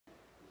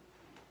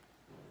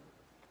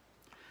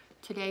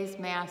Today's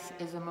Mass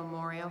is a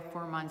memorial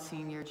for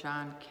Monsignor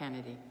John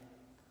Kennedy.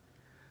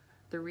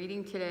 The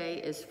reading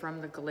today is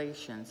from the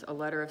Galatians, a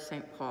letter of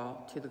St.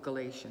 Paul to the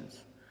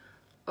Galatians.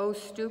 O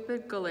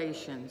stupid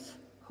Galatians,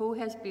 who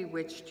has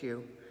bewitched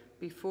you,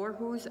 before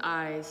whose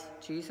eyes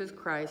Jesus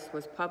Christ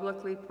was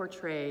publicly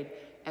portrayed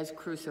as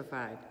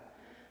crucified?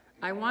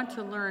 I want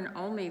to learn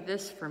only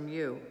this from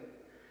you.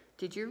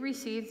 Did you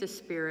receive the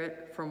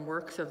Spirit from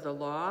works of the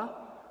law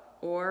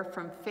or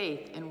from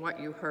faith in what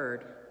you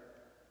heard?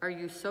 Are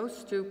you so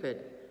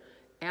stupid?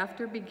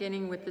 After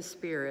beginning with the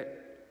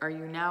Spirit, are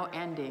you now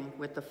ending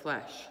with the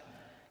flesh?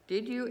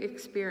 Did you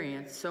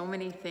experience so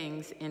many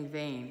things in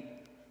vain?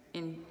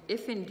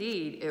 If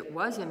indeed it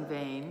was in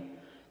vain,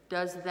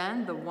 does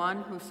then the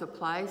one who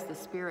supplies the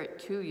Spirit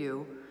to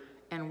you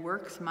and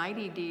works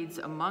mighty deeds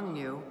among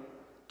you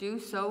do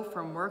so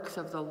from works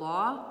of the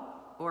law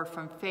or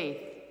from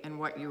faith in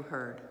what you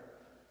heard?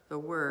 The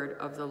word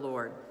of the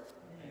Lord.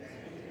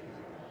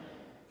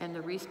 And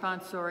the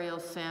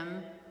responsorial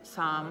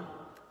psalm,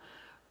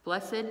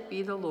 Blessed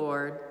be the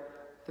Lord,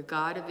 the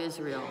God of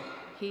Israel.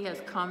 He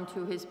has come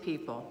to his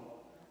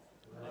people.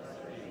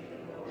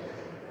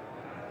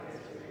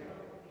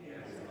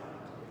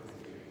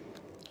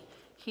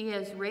 He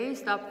has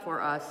raised up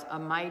for us a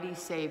mighty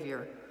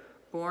Savior,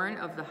 born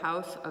of the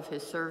house of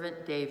his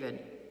servant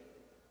David.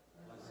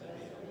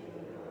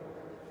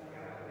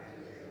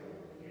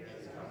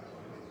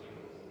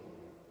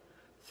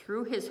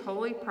 Through his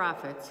holy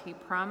prophets, he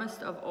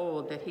promised of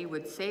old that he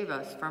would save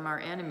us from our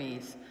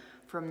enemies,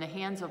 from the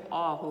hands of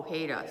all who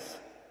hate us.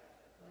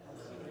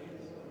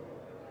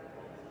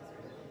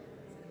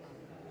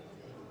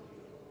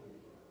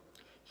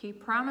 He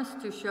promised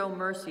to show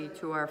mercy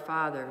to our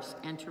fathers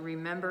and to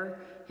remember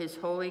his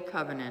holy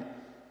covenant.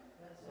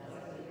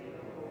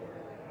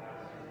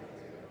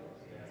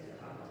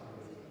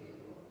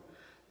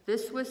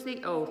 This was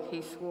the oath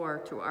he swore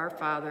to our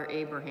father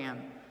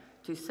Abraham,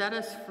 to set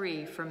us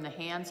free from the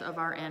hands of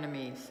our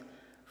enemies,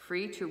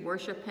 free to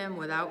worship him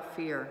without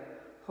fear,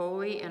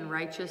 holy and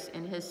righteous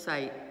in his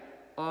sight,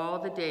 all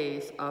the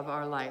days of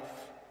our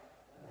life.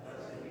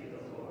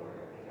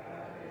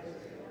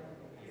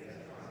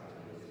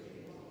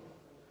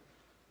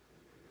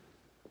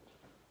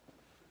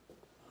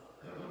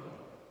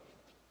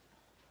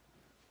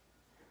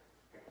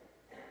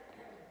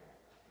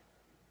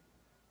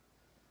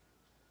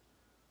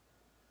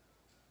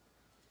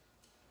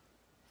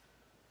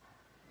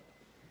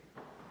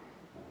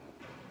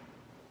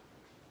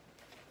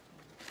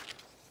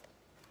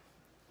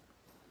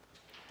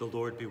 The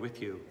Lord be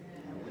with you.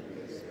 And with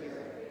your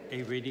spirit.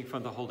 A reading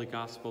from the Holy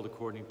Gospel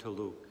according to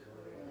Luke.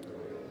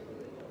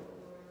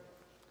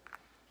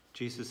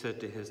 Jesus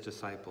said to his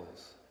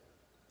disciples,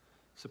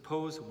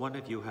 Suppose one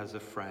of you has a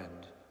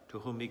friend to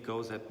whom he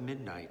goes at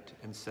midnight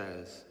and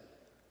says,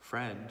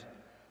 Friend,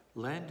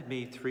 lend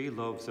me 3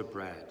 loaves of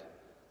bread,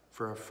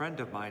 for a friend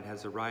of mine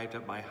has arrived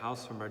at my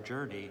house from a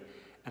journey,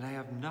 and I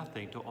have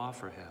nothing to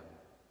offer him.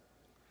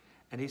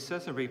 And he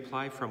says in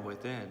reply from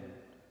within,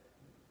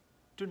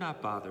 Do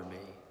not bother me.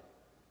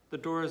 The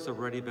door has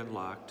already been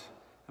locked,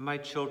 and my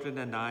children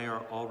and I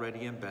are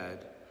already in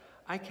bed.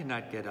 I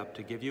cannot get up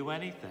to give you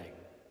anything.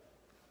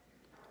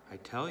 I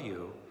tell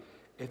you,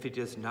 if he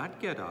does not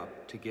get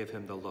up to give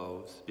him the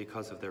loaves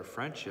because of their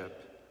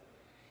friendship,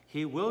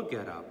 he will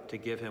get up to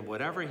give him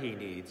whatever he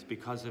needs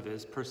because of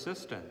his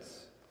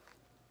persistence.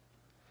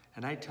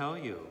 And I tell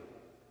you,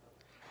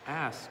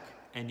 ask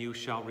and you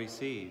shall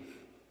receive.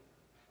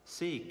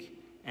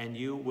 Seek and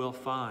you will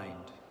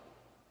find.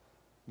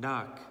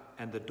 Knock,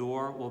 and the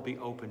door will be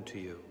open to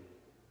you.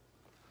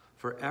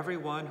 For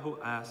everyone who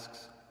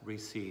asks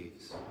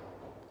receives,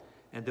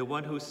 and the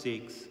one who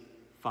seeks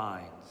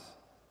finds,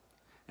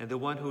 and the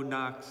one who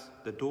knocks,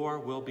 the door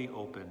will be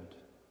opened.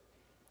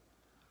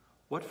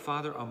 What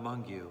father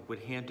among you would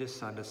hand his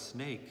son a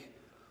snake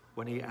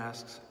when he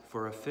asks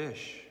for a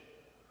fish,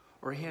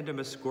 or hand him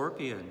a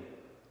scorpion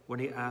when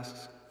he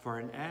asks for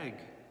an egg?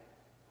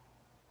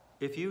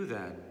 If you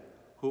then,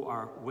 who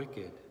are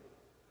wicked,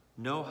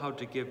 know how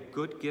to give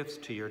good gifts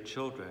to your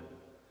children,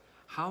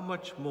 how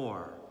much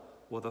more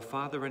will the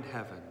Father in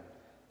heaven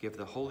give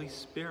the Holy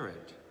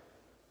Spirit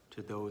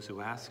to those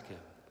who ask him?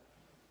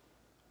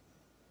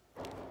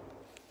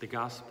 The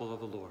Gospel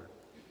of the Lord.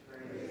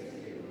 Praise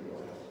you,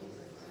 Lord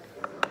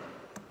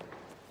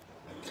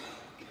Jesus.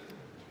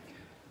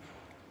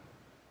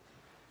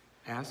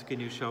 Ask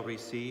and you shall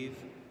receive,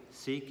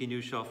 seek and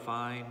you shall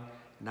find,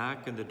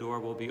 knock and the door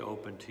will be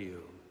open to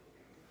you.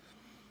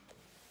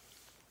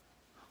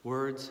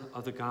 Words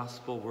of the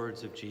gospel,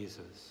 words of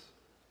Jesus.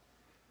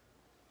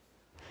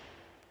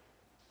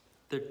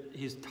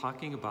 He's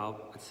talking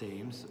about, it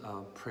seems,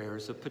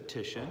 prayers of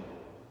petition.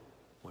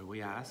 When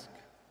we ask,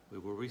 we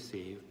will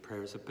receive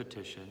prayers of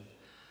petition.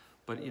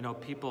 But,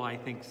 people, I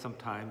think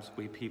sometimes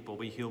we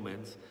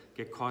humans,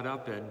 get caught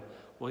up in,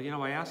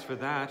 well, I asked for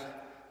that.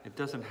 It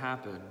doesn't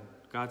happen.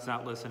 God's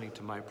not listening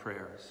to my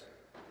prayers.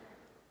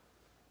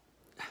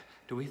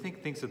 Do we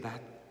think things are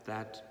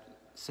that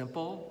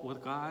simple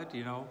with God,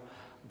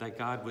 that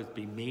God would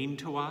be mean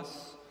to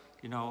us,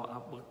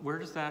 Where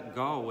does that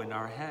go in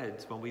our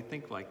heads when we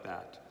think like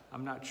that?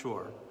 I'm not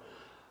sure.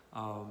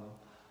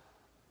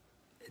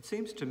 It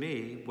seems to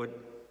me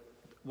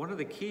one of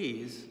the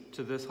keys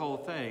to this whole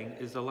thing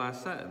is the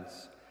last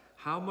sentence.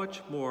 How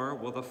much more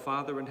will the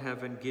Father in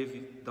heaven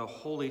give the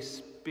Holy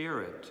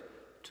Spirit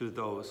to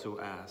those who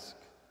ask?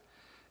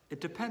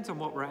 It depends on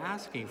what we're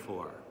asking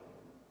for.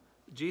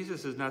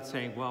 Jesus is not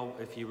saying, well,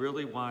 if you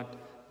really want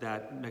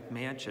that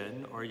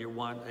McMansion or you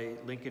want a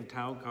Lincoln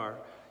Town Car,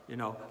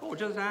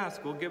 just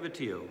ask, we'll give it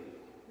to you.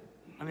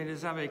 I mean,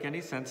 does that make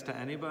any sense to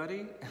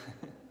anybody?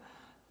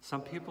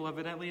 Some people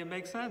evidently it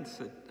makes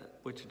sense,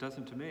 which it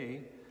doesn't to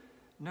me.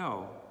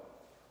 No,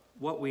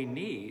 what we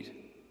need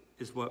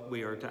is what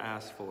we are to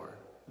ask for.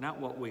 Not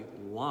what we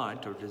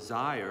want or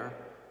desire,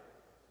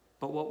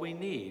 but what we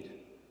need.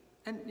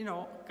 And,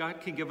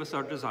 God can give us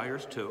our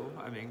desires too.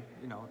 I mean,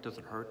 it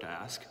doesn't hurt to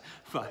ask,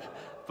 but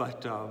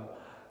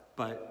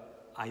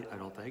I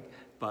don't think.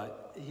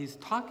 But he's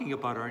talking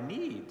about our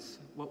needs,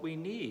 what we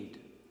need.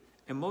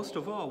 And most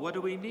of all, what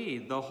do we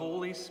need? The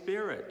Holy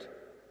Spirit.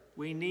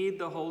 We need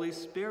the Holy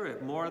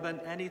Spirit more than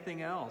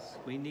anything else.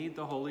 We need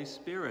the Holy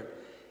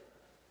Spirit,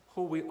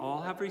 who we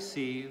all have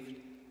received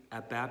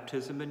at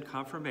baptism and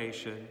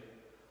confirmation.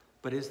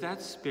 But is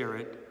that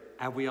Spirit,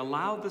 have we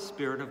allowed the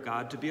Spirit of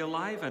God to be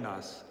alive in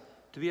us,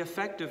 to be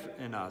effective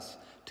in us,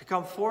 to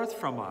come forth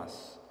from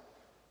us?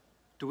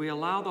 Do we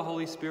allow the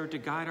Holy Spirit to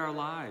guide our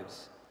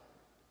lives,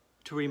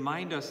 to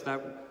remind us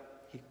that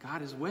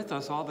God is with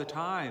us all the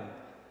time,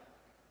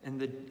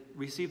 and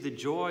receive the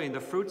joy and the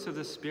fruits of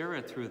the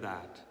Spirit through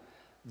that?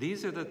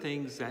 These are the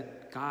things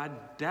that God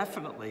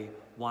definitely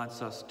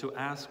wants us to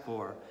ask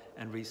for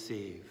and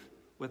receive,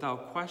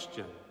 without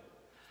question.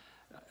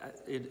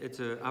 It's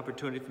an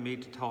opportunity for me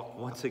to talk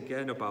once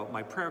again about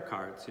my prayer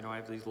cards. I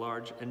have these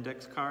large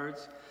index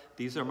cards.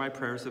 These are my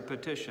prayers of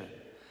petition.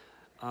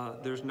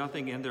 There's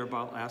nothing in there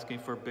about asking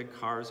for big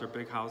cars or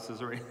big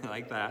houses or anything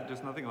like that.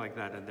 There's nothing like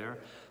that in there.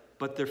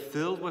 But they're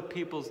filled with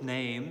people's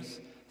names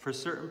for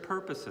certain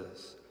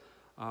purposes.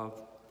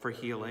 For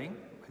healing.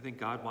 I think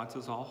God wants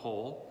us all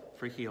whole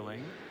for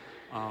healing.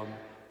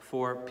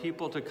 For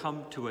people to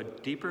come to a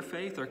deeper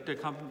faith or to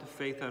come to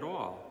faith at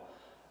all.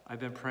 I've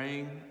been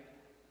praying.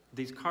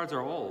 These cards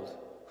are old.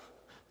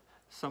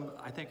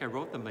 I think I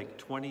wrote them like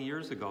 20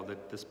 years ago,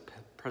 this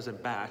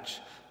present batch,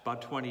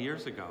 about 20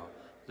 years ago.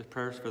 The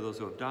prayers for those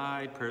who have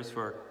died, prayers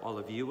for all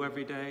of you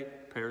every day,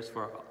 prayers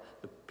for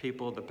the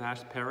people, the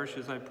past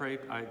parishes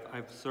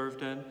I've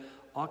served in.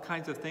 All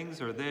kinds of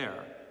things are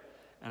there.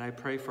 And I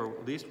pray for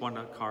at least one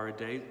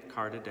card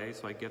a day,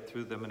 so I get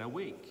through them in a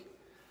week.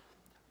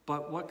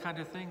 But what kind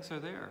of things are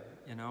there?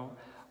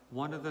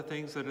 One of the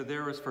things that are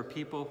there is for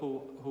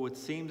people who it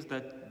seems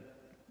that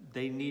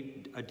they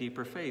need a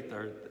deeper faith,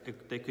 or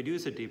they could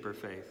use a deeper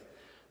faith.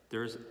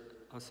 There's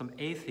some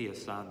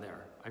atheists on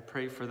there. I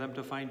pray for them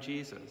to find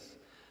Jesus.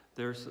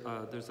 There's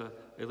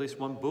at least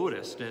one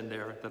Buddhist in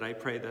there that I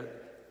pray that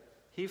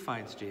he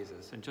finds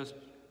Jesus. And just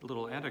a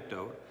little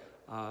anecdote,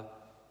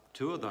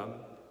 two of them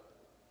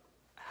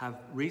have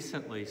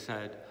recently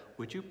said,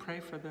 would you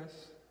pray for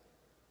this?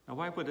 Now,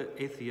 why would an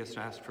atheist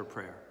ask for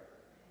prayer?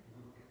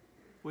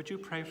 Would you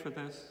pray for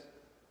this?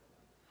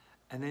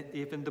 And then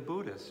even the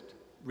Buddhist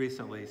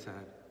recently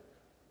said,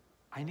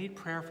 I need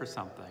prayer for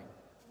something.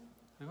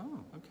 Oh,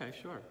 okay,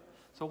 sure.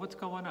 So what's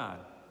going on?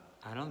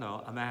 I don't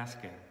know. I'm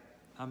asking.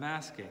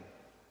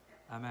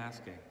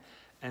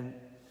 And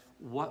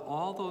what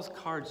all those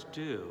cards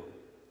do,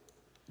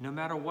 no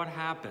matter what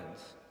happens,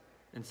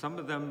 and some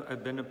of them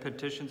have been in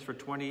petitions for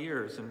 20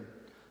 years,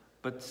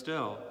 but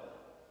still,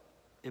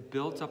 it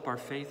builds up our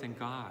faith in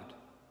God.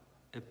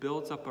 It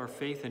builds up our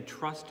faith and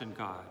trust in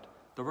God.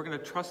 That we're going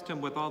to trust him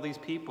with all these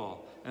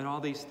people and all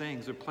these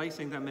things. We're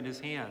placing them in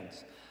his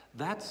hands.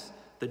 That's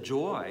the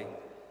joy,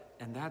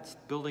 and that's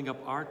building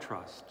up our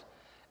trust.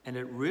 And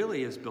it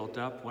really is built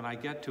up when I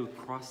get to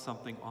cross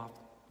something off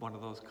one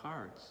of those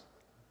cards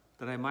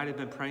that I might have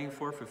been praying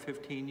for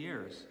 15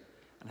 years,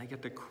 and I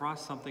get to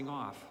cross something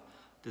off.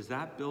 Does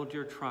that build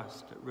your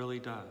trust? It really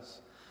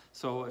does.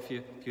 So if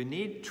you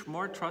need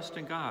more trust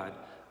in God,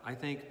 I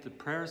think the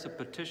prayers of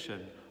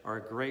petition are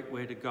a great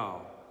way to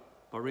go.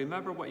 But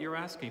remember what you're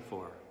asking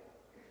for.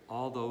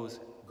 All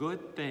those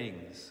good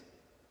things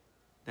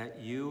that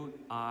you,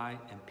 I,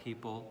 and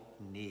people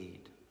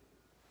need.